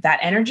of that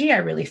energy. I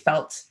really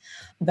felt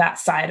that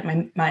side,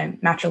 my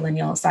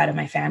matrilineal side of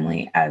my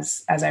family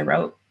as I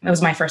wrote. It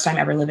was my first time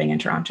ever living in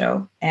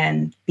Toronto,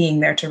 and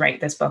being there to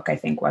write this book, I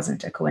think,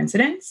 wasn't a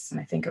coincidence. And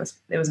I think it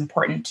was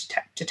important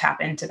to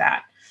tap into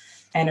that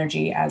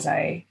energy as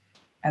I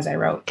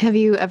wrote. Have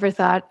you ever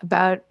thought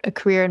about a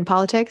career in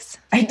politics?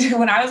 I did.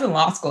 When I was in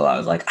law school, I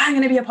was like, I'm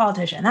going to be a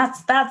politician.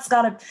 That's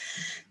gotta,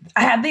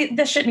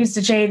 this shit needs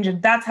to change,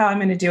 and that's how I'm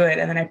going to do it.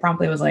 And then I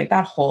promptly was like,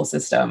 that whole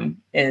system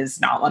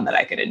is not one that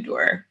I could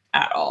endure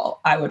at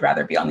all. I would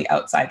rather be on the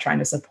outside trying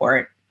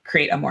to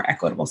create a more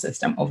equitable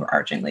system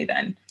overarchingly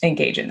than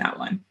engage in that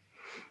one.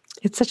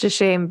 It's such a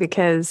shame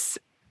because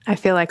I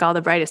feel like all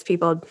the brightest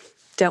people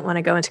don't want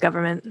to go into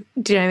government.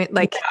 Do you know what I mean?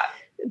 Like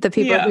the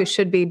people who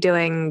should be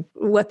doing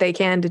what they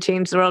can to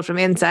change the world from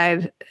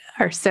inside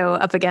are so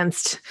up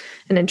against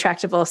an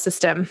intractable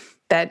system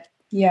that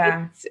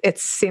it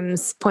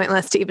seems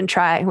pointless to even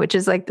try, which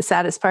is like the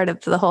saddest part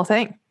of the whole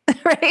thing.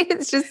 Right?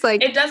 It's just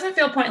like, it doesn't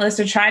feel pointless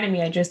to try to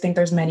me. I just think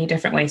there's many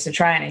different ways to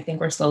try. And I think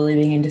we're slowly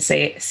beginning to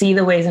see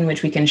the ways in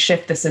which we can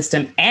shift the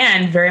system,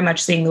 and very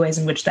much seeing the ways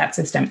in which that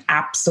system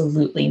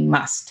absolutely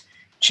must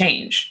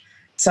change.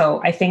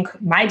 So I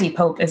think my deep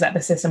hope is that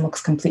the system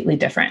looks completely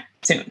different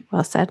soon.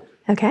 Well said.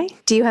 Okay.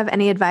 Do you have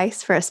any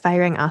advice for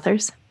aspiring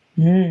authors?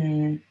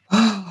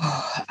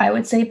 I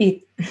would say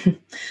be to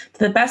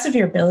the best of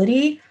your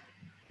ability,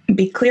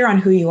 be clear on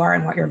who you are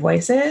and what your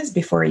voice is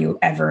before you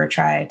ever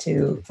try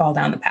to fall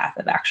down the path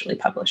of actually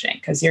publishing,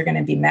 because you're going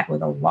to be met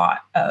with a lot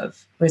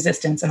of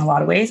resistance in a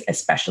lot of ways,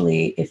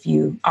 especially if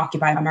you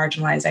occupy a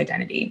marginalized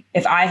identity.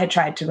 If I had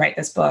tried to write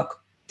this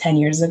book 10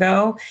 years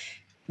ago,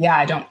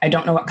 I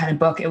don't know what kind of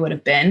book it would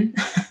have been.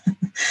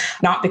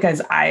 Not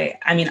because I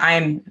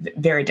am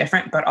very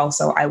different, but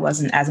also I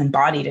wasn't as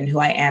embodied in who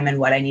I am and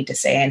what I need to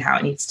say and how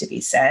it needs to be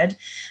said.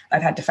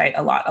 I've had to fight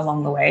a lot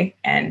along the way.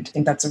 And I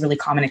think that's a really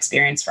common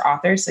experience for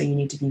authors. So you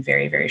need to be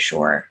very, very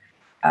sure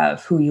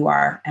of who you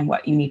are and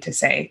what you need to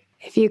say.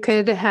 If you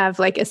could have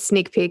like a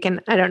sneak peek,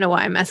 and I don't know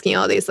why I'm asking you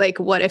all these like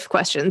what if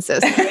questions. So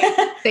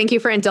thank you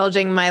for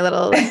indulging my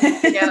little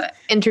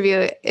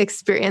interview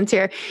experience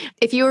here.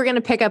 If you were going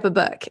to pick up a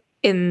book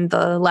in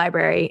the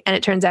library and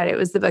it turns out it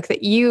was the book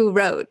that you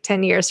wrote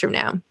 10 years from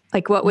now,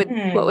 like what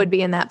would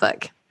be in that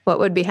book? What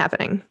would be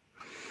happening?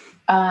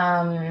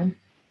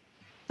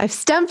 I've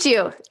stumped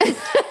you.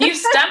 You've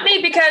stumped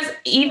me, because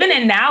even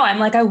in now, I'm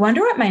like, I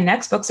wonder what my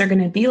next books are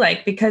going to be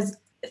like, because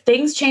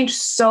things change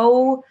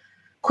so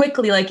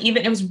quickly. Like,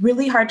 even it was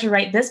really hard to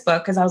write this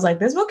book because I was like,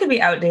 this book could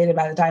be outdated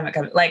by the time it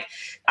comes. Like,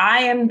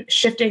 I am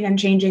shifting and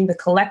changing. The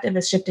collective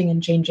is shifting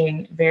and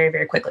changing very,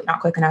 very quickly. Not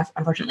quick enough,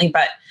 unfortunately.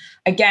 But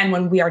again,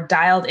 when we are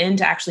dialed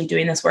into actually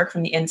doing this work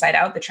from the inside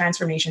out, the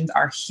transformations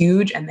are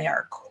huge and they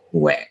are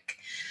quick.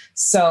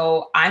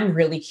 So I'm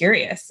really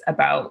curious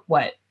about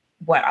what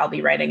I'll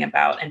be writing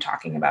about and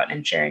talking about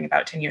and sharing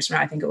about 10 years from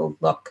now. I think it will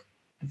look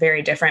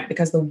very different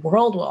because the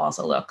world will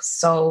also look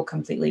so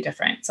completely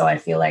different. So I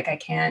feel like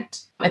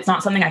it's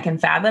not something I can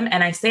fathom.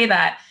 And I say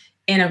that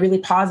in a really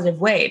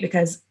positive way,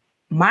 because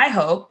my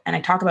hope, and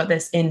I talk about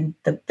this in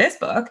this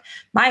book,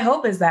 my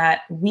hope is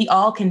that we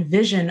all can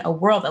vision a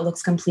world that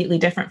looks completely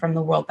different from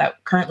the world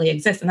that currently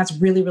exists. And that's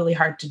really, really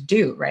hard to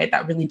do, right?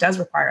 That really does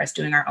require us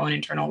doing our own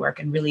internal work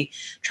and really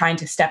trying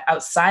to step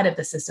outside of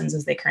the systems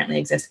as they currently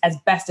exist as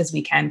best as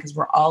we can, because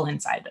we're all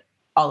inside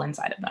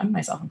of them,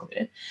 myself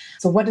included.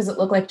 So what does it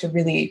look like to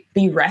really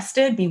be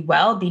rested, be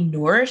well, be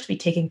nourished, be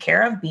taken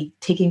care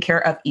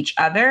of each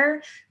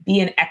other, be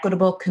in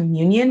equitable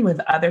communion with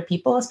other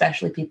people,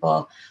 especially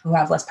people who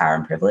have less power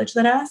and privilege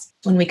than us?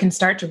 When we can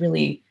start to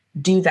really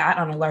do that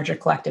on a larger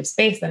collective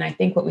space, then I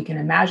think what we can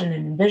imagine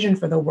and envision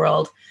for the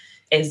world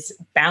is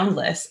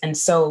boundless and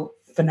so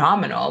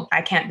phenomenal.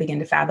 I can't begin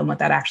to fathom what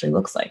that actually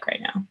looks like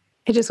right now.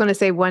 I just want to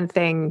say one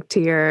thing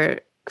to your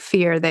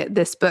fear that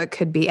this book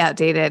could be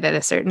outdated at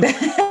a certain point.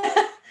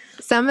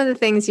 Some of the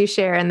things you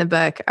share in the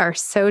book are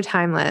so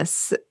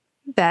timeless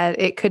that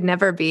it could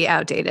never be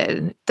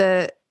outdated.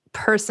 The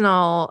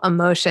personal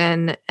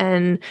emotion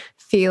and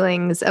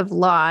feelings of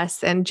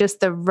loss and just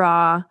the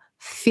raw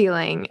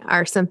feeling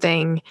are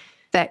something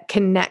that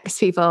connects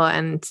people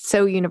and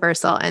so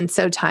universal and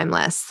so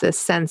timeless. This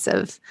sense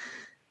of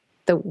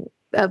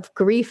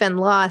grief and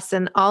loss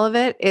and all of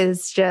it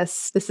is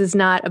just, this is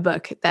not a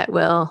book that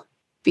will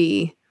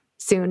be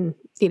soon,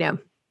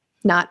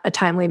 not a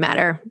timely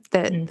matter.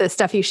 The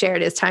stuff you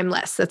shared is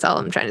timeless. That's all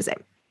I'm trying to say.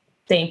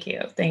 Thank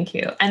you. Thank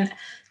you. And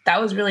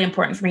that was really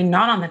important for me,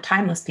 not on the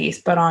timeless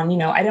piece, but on,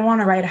 I didn't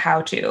want to write a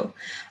how-to.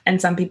 And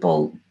some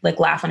people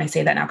laugh when I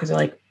say that now because they're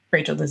like,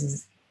 Rachel,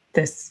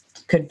 this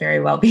could very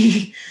well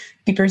be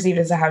perceived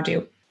as a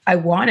how-to. I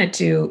wanted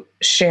to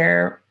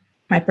share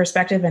my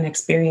perspective and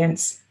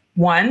experience,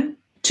 one,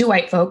 to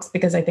white folks,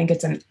 because I think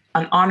it's an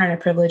honor and a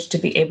privilege to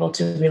be able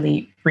to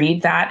really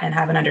read that and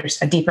have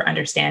a deeper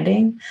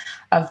understanding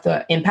of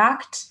the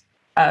impact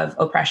of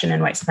oppression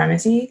and white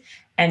supremacy.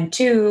 And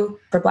two,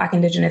 for Black,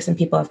 Indigenous, and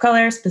people of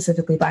color,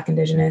 specifically Black,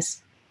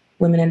 Indigenous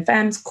women and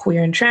femmes,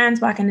 queer and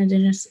trans Black and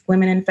Indigenous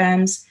women and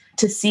femmes,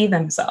 to see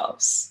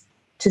themselves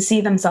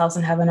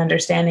and have an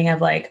understanding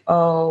of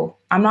oh,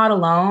 I'm not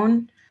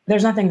alone.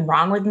 There's nothing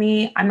wrong with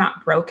me. I'm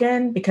not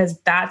broken, because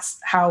that's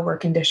how we're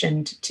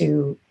conditioned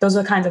to, those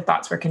are the kinds of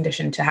thoughts we're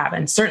conditioned to have.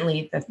 And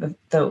certainly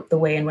the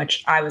way in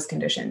which I was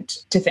conditioned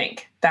to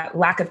think, that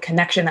lack of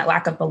connection, that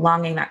lack of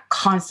belonging, that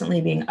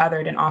constantly being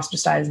othered and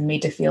ostracized and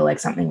made to feel like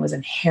something was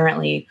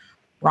inherently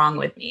wrong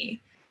with me.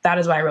 That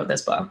is why I wrote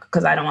this book,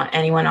 because I don't want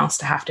anyone else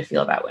to have to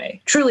feel that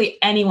way. Truly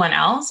anyone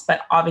else,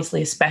 but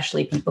obviously,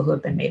 especially people who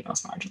have been made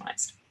most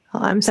marginalized.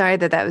 Well, I'm sorry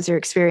that was your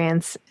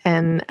experience,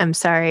 and I'm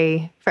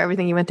sorry for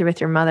everything you went through with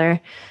your mother,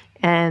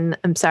 and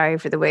I'm sorry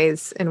for the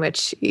ways in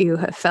which you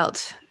have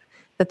felt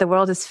that the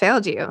world has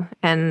failed you,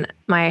 and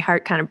my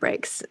heart kind of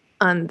breaks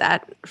on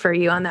that for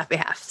you on that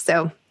behalf.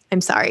 So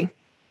I'm sorry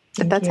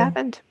that that's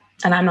happened.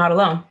 And I'm not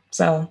alone,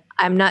 so.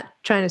 I'm not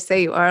trying to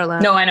say you are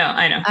alone. No, I know.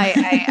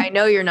 I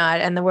know you're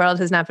not, and the world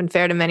has not been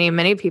fair to many,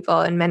 many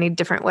people in many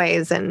different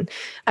ways. And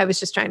I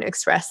was just trying to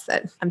express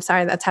that I'm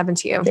sorry that's happened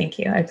to you. Thank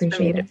you. I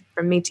appreciate it.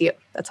 From me to you.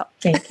 That's all.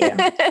 Thank you.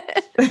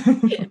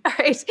 All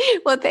right.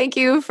 Well, thank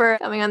you for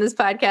coming on this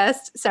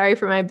podcast. Sorry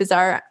for my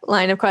bizarre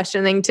line of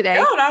questioning today.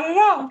 No, not at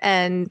all.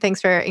 And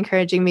thanks for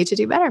encouraging me to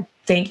do better.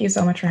 Thank you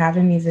so much for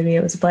having me, Zibby.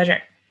 It was a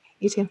pleasure.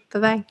 You too.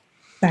 Bye-bye.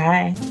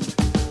 Bye.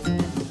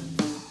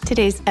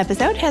 Today's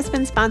episode has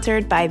been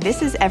sponsored by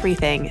This Is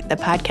Everything, the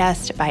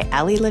podcast by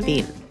Ali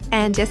Levine.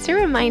 And just a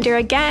reminder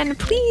again,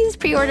 please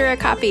pre-order a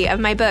copy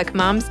of my book,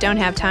 Moms Don't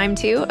Have Time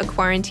To, a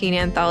quarantine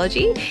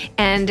anthology,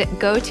 and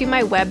go to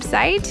my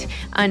website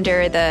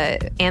under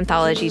the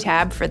anthology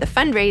tab for the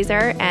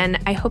fundraiser. And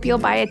I hope you'll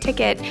buy a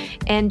ticket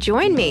and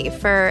join me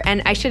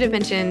and I should have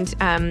mentioned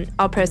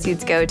all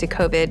proceeds go to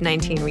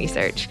COVID-19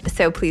 research.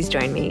 So please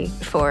join me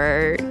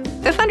for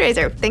the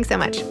fundraiser. Thanks so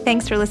much.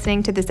 Thanks for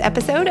listening to this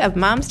episode of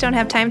Moms Don't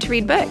Have Time to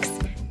Read Books.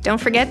 Don't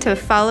forget to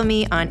follow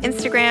me on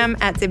Instagram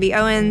at Zibby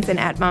Owens and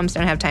at Moms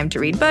Don't Have Time to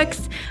Read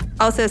Books.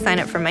 Also sign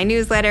up for my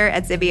newsletter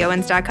at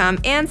zibbyowens.com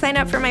and sign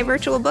up for my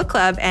virtual book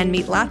club and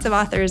meet lots of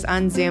authors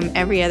on Zoom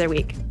every other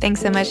week. Thanks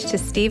so much to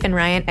Steve and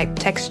Ryan at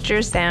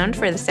Texture Sound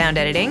for the sound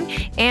editing.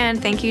 And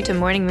thank you to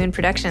Morning Moon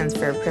Productions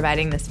for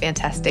providing this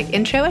fantastic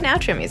intro and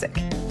outro music.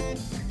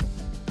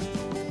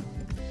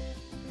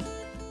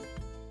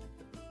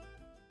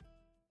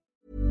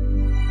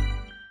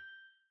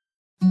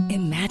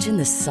 Imagine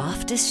the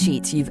softest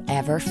sheets you've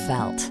ever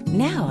felt.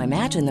 Now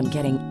imagine them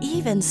getting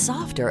even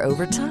softer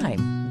over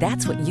time.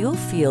 That's what you'll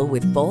feel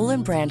with Boll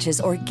 & Branch's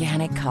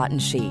organic cotton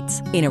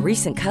sheets. In a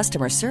recent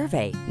customer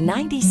survey,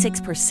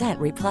 96%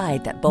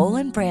 replied that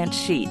Boll & Branch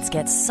sheets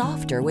get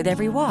softer with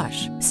every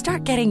wash.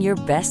 Start getting your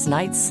best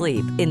night's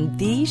sleep in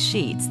these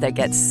sheets that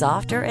get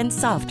softer and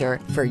softer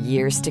for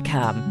years to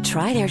come.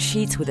 Try their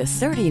sheets with a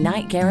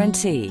 30-night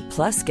guarantee.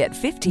 Plus, get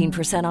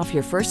 15% off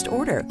your first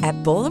order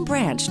at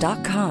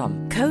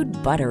bollandbranch.com. Code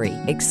BUTTERY.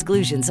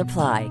 Exclusions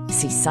apply.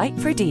 See site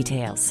for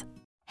details.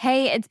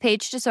 Hey, it's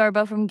Paige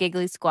DeSorbo from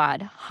Giggly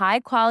Squad.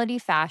 High quality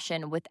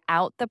fashion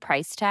without the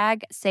price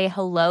tag. Say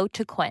hello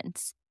to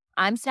Quince.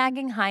 I'm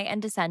snagging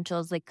high-end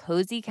essentials like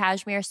cozy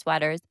cashmere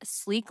sweaters,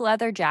 sleek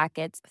leather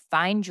jackets,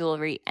 fine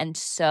jewelry, and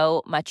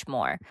so much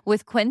more.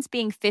 With Quince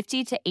being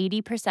 50 to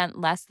 80%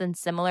 less than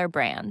similar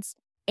brands.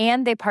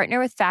 And they partner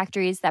with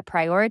factories that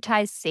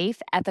prioritize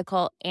safe,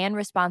 ethical, and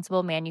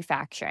responsible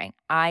manufacturing.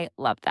 I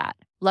love that.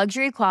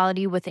 Luxury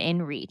quality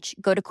within reach.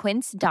 Go to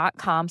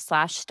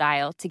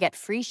quince.com/style to get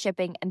free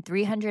shipping and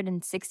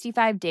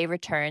 365-day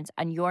returns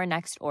on your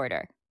next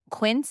order.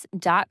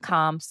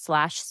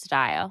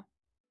 Quince.com/style.